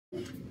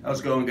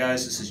How's it going,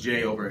 guys? This is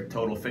Jay over at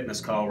Total Fitness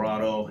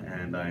Colorado,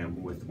 and I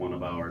am with one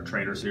of our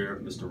trainers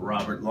here, Mr.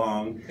 Robert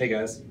Long. Hey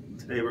guys.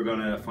 Today we're going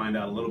to find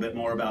out a little bit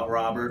more about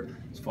Robert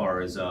as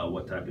far as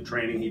what type of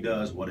training he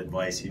does, what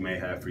advice he may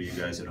have for you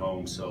guys at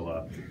home.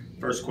 So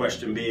first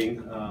question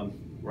being,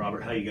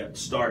 Robert, how you got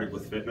started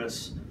with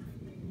fitness,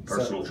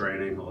 personal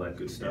training, all that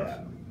good stuff?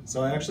 Yeah.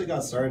 So I actually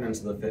got started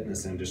into the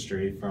fitness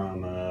industry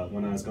from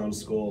when I was going to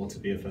school to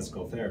be a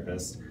physical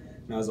therapist.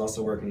 And I was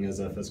also working as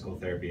a physical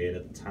therapy aide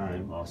at the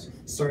time. Awesome.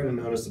 Started to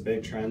notice a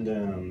big trend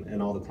in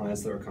all the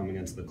clients that were coming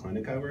into the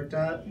clinic I worked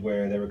at,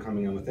 where they were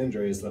coming in with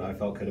injuries that I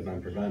felt could have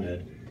been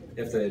prevented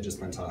if they had just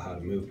been taught how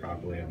to move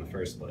properly in the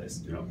first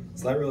place. Yep.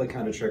 So that really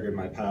kind of triggered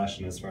my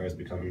passion as far as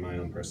becoming my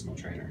own personal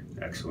trainer.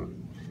 Excellent.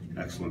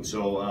 Excellent.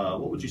 So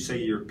what would you say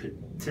your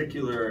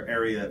particular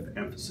area of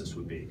emphasis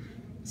would be?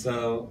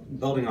 So,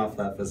 building off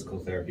that physical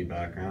therapy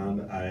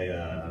background,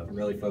 I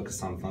really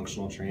focus on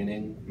functional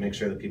training, make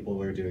sure that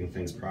people are doing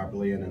things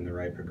properly and in the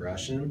right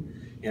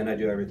progression, and I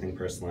do everything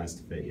personalized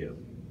to fit you.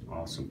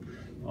 Awesome.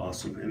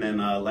 Awesome. And then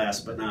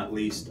last but not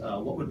least,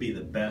 what would be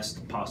the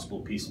best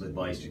possible piece of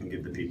advice you can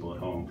give to people at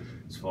home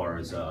as far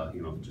as,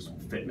 just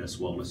fitness,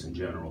 wellness in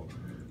general?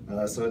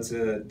 So it's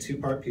a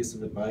two-part piece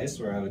of advice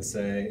where I would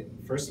say,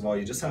 first of all,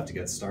 you just have to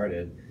get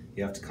started.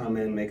 You have to come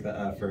in, make the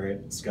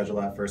effort, schedule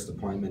that first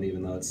appointment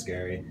even though it's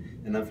scary,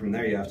 and then from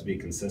there you have to be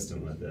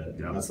consistent with it.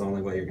 Yep. That's the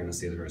only way you're going to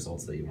see the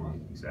results that you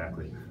want.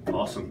 Exactly.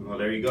 Awesome. Well,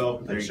 there you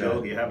go. There you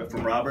go. You have it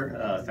from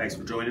Robert. Thanks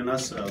for joining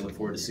us. Look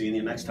forward to seeing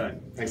you next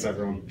time. Thanks,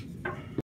 everyone.